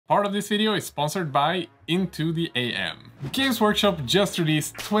Part of this video is sponsored by Into the AM. Games Workshop just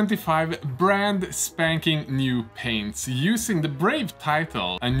released 25 brand spanking new paints using the brave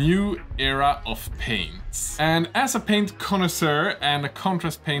title, A New Era of Paints. And as a paint connoisseur and a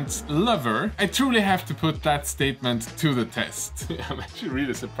contrast paints lover, I truly have to put that statement to the test. I'm actually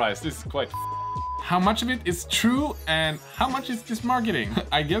really surprised. This is quite how much of it is true and how much is just marketing?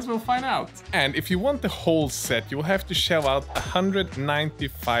 I guess we'll find out. And if you want the whole set, you'll have to shell out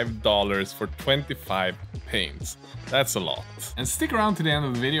 $195 for 25 paints. That's a lot. And stick around to the end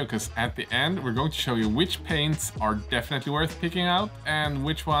of the video, because at the end we're going to show you which paints are definitely worth picking out and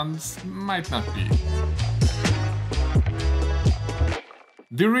which ones might not be.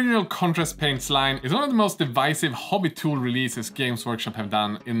 The original contrast paints line is one of the most divisive hobby tool releases Games Workshop have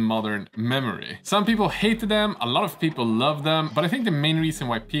done in modern memory. Some people hated them, a lot of people loved them, but I think the main reason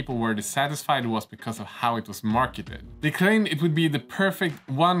why people were dissatisfied was because of how it was marketed. They claimed it would be the perfect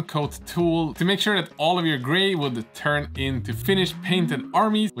one-coat tool to make sure that all of your gray would turn into finished painted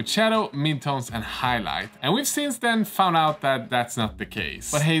armies with shadow, midtones and highlight. And we've since then found out that that's not the case.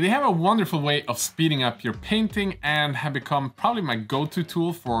 But hey, they have a wonderful way of speeding up your painting and have become probably my go-to tool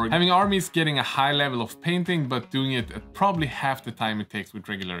for having armies getting a high level of painting, but doing it at probably half the time it takes with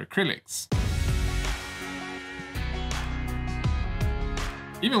regular acrylics.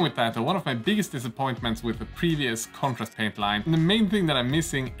 Even with that, one of my biggest disappointments with the previous contrast paint line, the main thing that I'm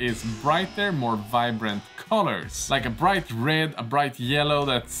missing is brighter, more vibrant colors. Like a bright red, a bright yellow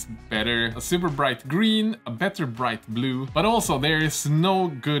that's better, a super bright green, a better bright blue, but also there is no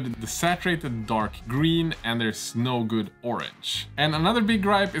good desaturated dark green and there's no good orange. And another big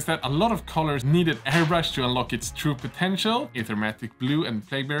gripe is that a lot of colors needed Airbrush to unlock its true potential. Aethermatic blue and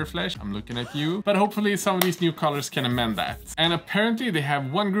Plaguebearer Flesh, I'm looking at you. But hopefully some of these new colors can amend that. And apparently they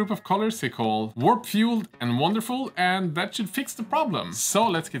have one group of colors they call Warp Fueled and Wonderful, and that should fix the problem. So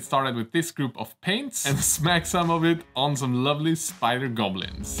let's get started with this group of paints and smack some of it on some lovely spider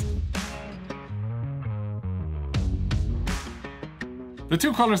goblins. The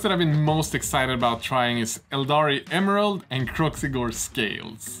two colors that I've been most excited about trying is Eldari Emerald and Kroxigor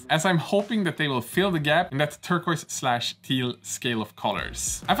Scales, as I'm hoping that they will fill the gap in that turquoise/teal scale of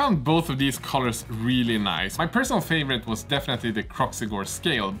colors. I found both of these colors really nice. My personal favorite was definitely the Kroxigor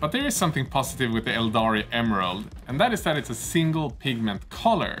Scale, but there is something positive with the Eldari Emerald, and that is that it's a single pigment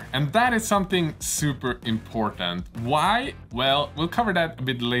color. And that is something super important. Why? Well, we'll cover that a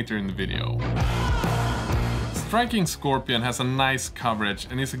bit later in the video. Striking Scorpion has a nice coverage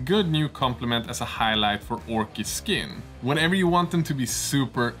and is a good new complement as a highlight for orky skin, whenever you want them to be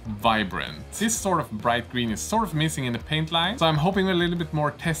super vibrant. This sort of bright green is sort of missing in the paint line, so I'm hoping with a little bit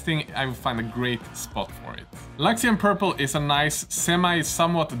more testing I will find a great spot for it. Luxian Purple is a nice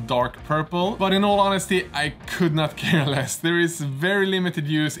somewhat dark purple, but in all honesty I could not care less. There is very limited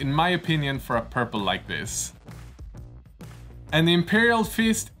use in my opinion for a purple like this. And the Imperial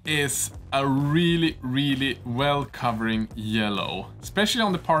Fist is a really well covering yellow, especially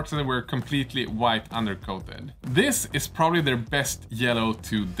on the parts that were completely white undercoated. This is probably their best yellow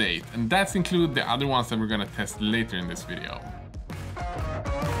to date, and that's include the other ones that we're gonna test later in this video.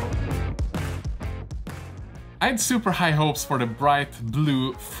 I had super high hopes for the bright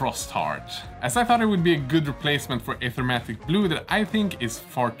blue Frostheart, as I thought it would be a good replacement for Aethermatic blue that I think is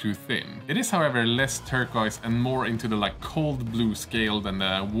far too thin. It is however less turquoise and more into the like cold blue scale than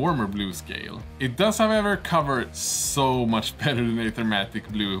the warmer blue scale. It does however cover so much better than Aethermatic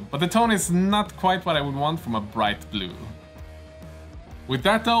blue, but the tone is not quite what I would want from a bright blue. With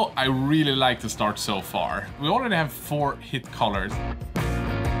that though, I really like the start so far. We already have 4 hit colors.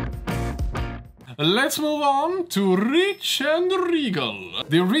 Let's move on to Rich and Regal.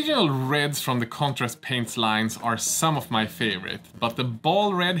 The original reds from the contrast paints lines are some of my favorite, but the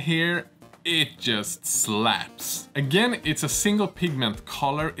ball red here, it just slaps. Again, it's a single pigment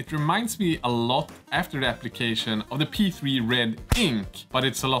color. It reminds me a lot after the application of the P3 red ink, but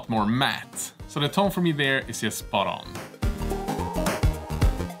it's a lot more matte. So the tone for me there is just spot on.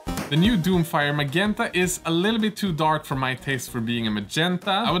 The new Doomfire Magenta is a little bit too dark for my taste for being a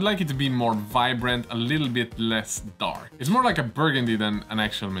magenta. I would like it to be more vibrant, a little bit less dark. It's more like a burgundy than an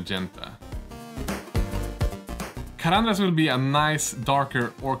actual magenta. Karandras will be a nice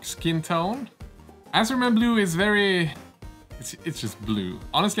darker orc skin tone. Azurman Blue is very... it's just blue.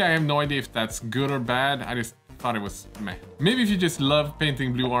 Honestly, I have no idea if that's good or bad. I just thought it was meh. Maybe if you just love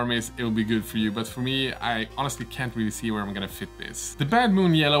painting blue armies, it will be good for you, but for me, I honestly can't really see where I'm gonna fit this. The Bad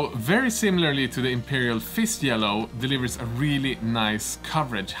Moon Yellow, very similarly to the Imperial Fist Yellow, delivers a really nice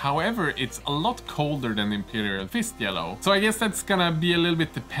coverage. However, it's a lot colder than the Imperial Fist Yellow. So I guess that's gonna be a little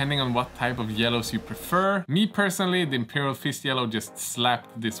bit depending on what type of yellows you prefer. Me personally, the Imperial Fist Yellow just slapped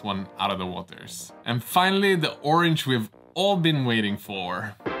this one out of the waters. And finally, the orange we've all been waiting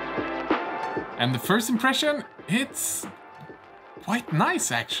for. And the first impression, it's quite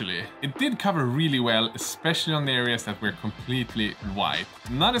nice actually. It did cover really well, especially on the areas that were completely white.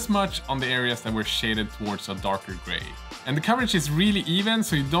 Not as much on the areas that were shaded towards a darker gray. And the coverage is really even,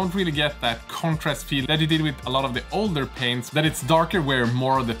 so you don't really get that contrast feel that you did with a lot of the older paints, that it's darker where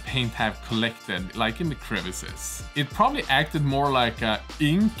more of the paint have collected, like in the crevices. It probably acted more like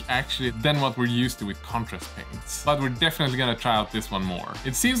ink actually than what we're used to with contrast paints. But we're definitely gonna try out this one more.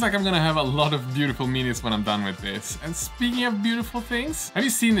 It seems like I'm gonna have a lot of beautiful minis when I'm done with this. And speaking of beautiful things, have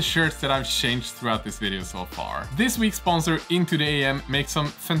you seen the shirts that I've changed throughout this video so far? This week's sponsor, Into the AM, makes some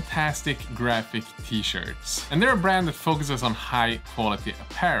fantastic graphic t-shirts. And they're a brand that focuses on high quality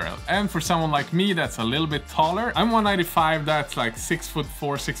apparel. And for someone like me that's a little bit taller, I'm 195, that's like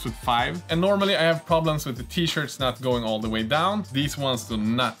 6'4", 6'5". And normally I have problems with the t-shirts not going all the way down. These ones do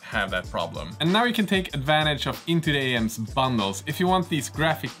not have that problem. And now you can take advantage of Into the AM's bundles. If you want these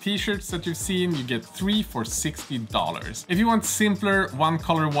graphic t-shirts that you've seen, you get 3 for $60. If you want simpler one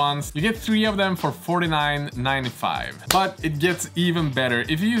color ones, you get 3 of them for $49.95. But it gets even better.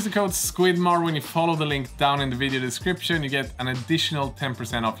 If you use the code SQUIDMAR when you follow the link down in the video description, you get an additional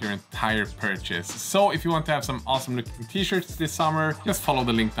 10% off your entire purchase. So if you want to have some awesome looking t-shirts this summer, just follow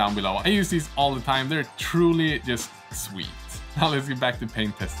the link down below. I use these all the time. They're truly just sweet. Now let's get back to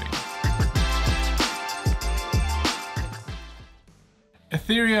paint testing.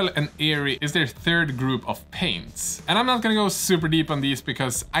 Ethereal and Airy is their third group of paints. And I'm not gonna go super deep on these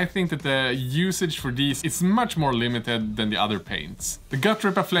because I think that the usage for these is much more limited than the other paints. The Gut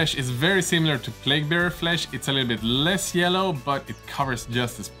Ripper Flesh is very similar to Plaguebearer Flesh. It's a little bit less yellow, but it covers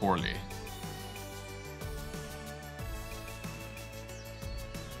just as poorly.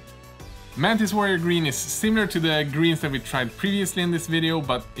 Mantis Warrior Green is similar to the greens that we tried previously in this video,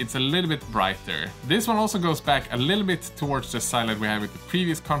 but it's a little bit brighter. This one also goes back a little bit towards the side that we had with the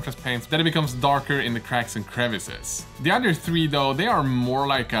previous contrast paints, that it becomes darker in the cracks and crevices. The other 3 though, they are more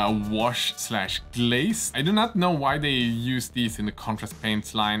like a wash/glaze. I do not know why they use these in the contrast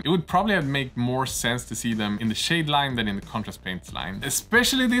paints line. It would probably have made more sense to see them in the shade line than in the contrast paints line.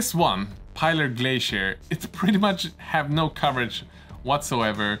 Especially this one, Pilar Glacier. It pretty much have no coverage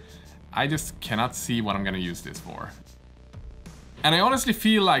whatsoever. I just cannot see what I'm gonna use this for. And I honestly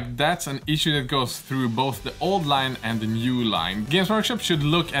feel like that's an issue that goes through both the old line and the new line. Games Workshop should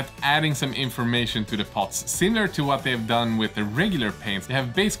look at adding some information to the pots, similar to what they've done with the regular paints. They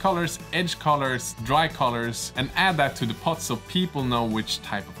have base colors, edge colors, dry colors, and add that to the pots so people know which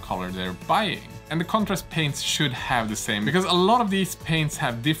type of color they're buying. And the contrast paints should have the same, because a lot of these paints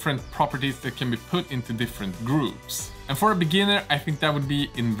have different properties that can be put into different groups. And for a beginner, I think that would be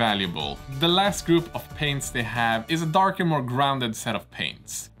invaluable. The last group of paints they have is a darker, more grounded set of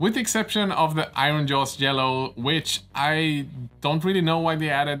paints. With the exception of the Iron Jaws yellow, which I don't really know why they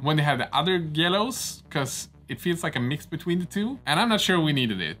added when they had the other yellows, because it feels like a mix between the two, and I'm not sure we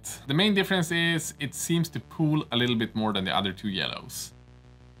needed it. The main difference is it seems to pool a little bit more than the other 2 yellows.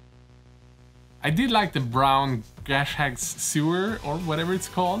 I did like the brown Gashag's Sewer, or whatever it's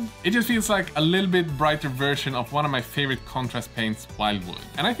called. It just feels like a little bit brighter version of one of my favorite contrast paints, Wildwood.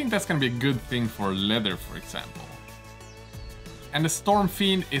 And I think that's gonna be a good thing for leather, for example. And the Storm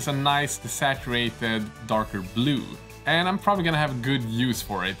Fiend is a nice desaturated darker blue. And I'm probably gonna have good use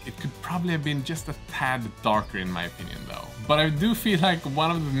for it. It could probably have been just a tad darker in my opinion though. But I do feel like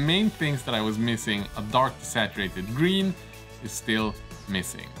one of the main things that I was missing, a dark desaturated green, is still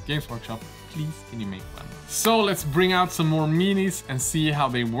missing. Games Workshop, please can you make one? So let's bring out some more minis and see how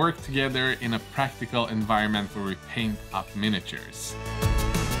they work together in a practical environment where we paint up miniatures.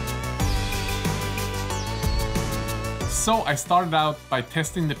 So I started out by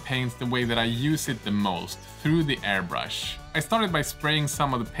testing the paints the way that I use it the most, through the airbrush. I started by spraying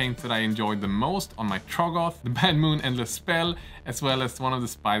some of the paints that I enjoyed the most on my Troggoth, the Bad Moon Endless Spell, as well as one of the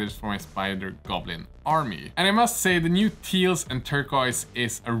spiders for my Spider Goblin army. And I must say the new teals and turquoise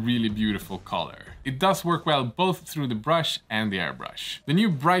is a really beautiful color. It does work well both through the brush and the airbrush. The new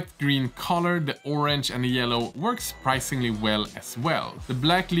bright green color, the orange and the yellow works surprisingly well as well. The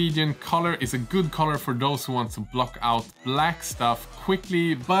Black Legion color is a good color for those who want to block out black stuff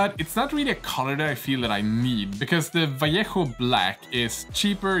quickly, but it's not really a color that I feel that I need, because the Vallejo Vallejo Black is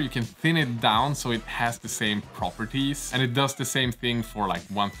cheaper, you can thin it down so it has the same properties, and it does the same thing for like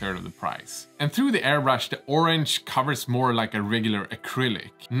 1/3 of the price. And through the airbrush, the orange covers more like a regular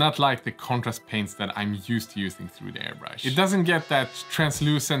acrylic, not like the contrast paints that I'm used to using through the airbrush. It doesn't get that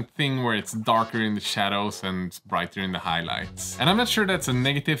translucent thing where it's darker in the shadows and brighter in the highlights. And I'm not sure that's a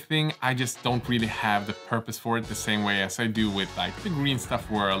negative thing, I just don't really have the purpose for it the same way as I do with like the Green Stuff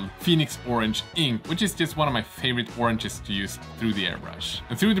World Phoenix Orange ink, which is just one of my favorite oranges to use through the airbrush.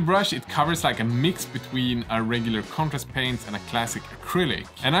 And through the brush, it covers like a mix between a regular contrast paints and a classic acrylic.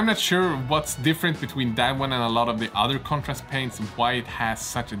 And I'm not sure what's different between that one and a lot of the other contrast paints, why it has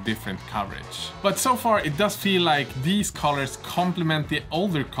such a different coverage. But so far it does feel like these colors complement the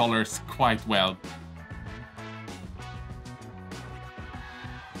older colors quite well.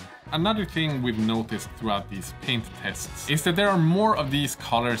 Another thing we've noticed throughout these paint tests is that there are more of these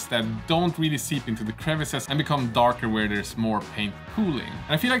colors that don't really seep into the crevices and become darker where there's more paint pooling.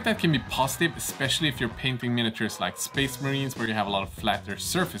 And I feel like that can be positive, especially if you're painting miniatures like Space Marines where you have a lot of flatter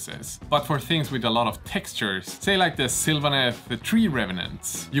surfaces. But for things with a lot of textures, say like the Sylvaneth, the Tree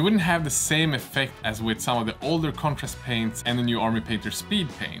Revenants, you wouldn't have the same effect as with some of the older contrast paints and the new Army Painter speed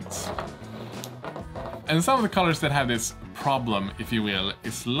paints. And some of the colors that have this problem, if you will,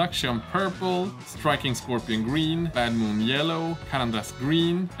 is Luxion Purple, Striking Scorpion Green, Bad Moon Yellow, Karandras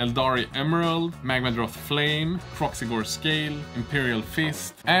Green, Eldari Emerald, Magmadroth Flame, Croxigore Scale, Imperial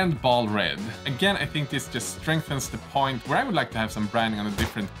Fist, and Ball Red. Again, I think this just strengthens the point where I would like to have some branding on the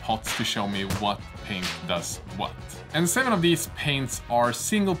different pots to show me what paint does what. And 7 of these paints are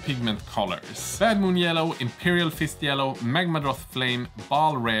single pigment colors. Bad Moon Yellow, Imperial Fist Yellow, Magmadroth Flame,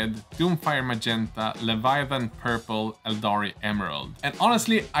 Ball Red, Doomfire Magenta, Leviathan Purple, Eldari Emerald. And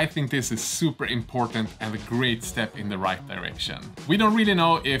honestly, I think this is super important and a great step in the right direction. We don't really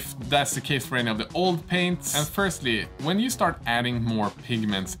know if that's the case for any of the old paints. And firstly, when you start adding more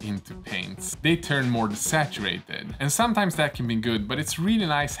pigments into paints, they turn more desaturated. And sometimes that can be good, but it's really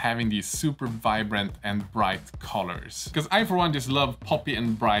nice having these super vibrant and bright colors. Because I, for one, just love poppy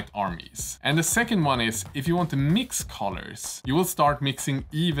and bright armies. And the second one is, if you want to mix colors, you will start mixing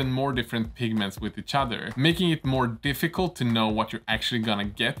even more different pigments with each other, making it more difficult to know what you're actually gonna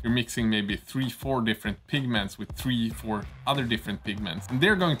get. You're mixing maybe 3-4 different pigments with 3-4 other different pigments, and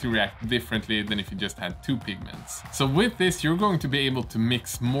they're going to react differently than if you just had 2 pigments. So with this, you're going to be able to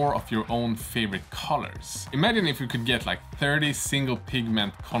mix more of your own favorite colors. Imagine if you could get like 30 single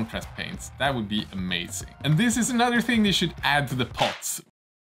pigment contrast paints. That would be amazing. And this is another thing they should add to the pots.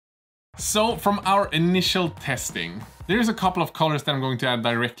 So from our initial testing, there's a couple of colors that I'm going to add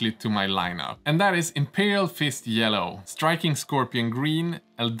directly to my lineup. And that is Imperial Fist Yellow, Striking Scorpion Green,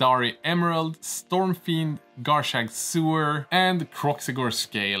 Eldari Emerald, Stormfiend, Garshag Sewer, and Croxigore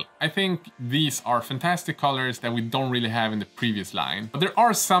Scale. I think these are fantastic colors that we don't really have in the previous line. But there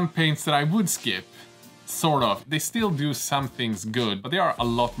are some paints that I would skip. Sort of. They still do some things good, but they are a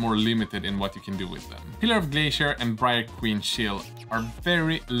lot more limited in what you can do with them. Pillar of Glacier and Briar Queen Chill are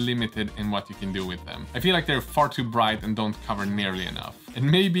very limited in what you can do with them. I feel like they're far too bright and don't cover nearly enough.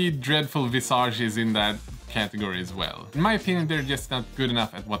 And maybe Dreadful Visage is in that category as well. In my opinion, they're just not good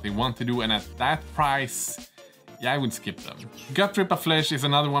enough at what they want to do, and at that price, yeah, I would skip them. Gutripper Flesh is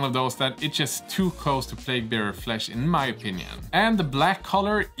another one of those that it's just too close to Plaguebearer Flesh in my opinion. And the black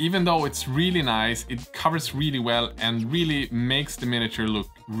color, even though it's really nice, it covers really well and really makes the miniature look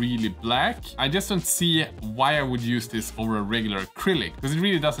really black. I just don't see why I would use this over a regular acrylic, because it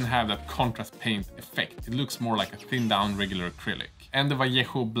really doesn't have that contrast paint effect. It looks more like a thinned down regular acrylic. And the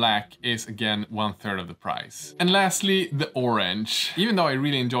Vallejo Black is again 1/3 of the price. And lastly, the orange. Even though I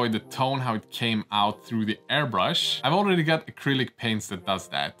really enjoyed the tone, how it came out through the airbrush, I've already got acrylic paints that does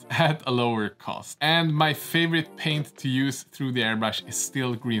that at a lower cost. And my favorite paint to use through the airbrush is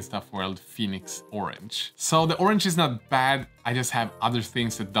still Green Stuff World Phoenix Orange. So the orange is not bad, I just have other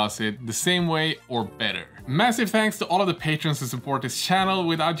things that does it the same way or better. Massive thanks to all of the patrons who support this channel.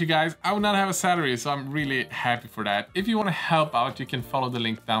 Without you guys, I would not have a salary, so I'm really happy for that. If you want to help out, you can follow the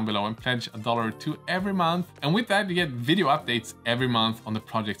link down below and pledge $1 or $2 every month. And with that, you get video updates every month on the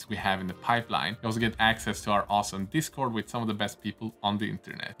projects we have in the pipeline. You also get access to our awesome Discord with some of the best people on the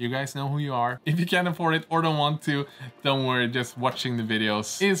internet. You guys know who you are. If you can't afford it or don't want to, don't worry, just watching the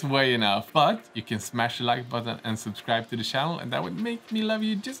videos is way enough. But you can smash the like button and subscribe to the channel, and that would make me love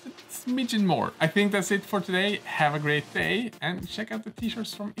you just a smidgen more. I think that's it for today. Have a great day and check out the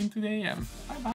t-shirts from Into the AM. Bye bye.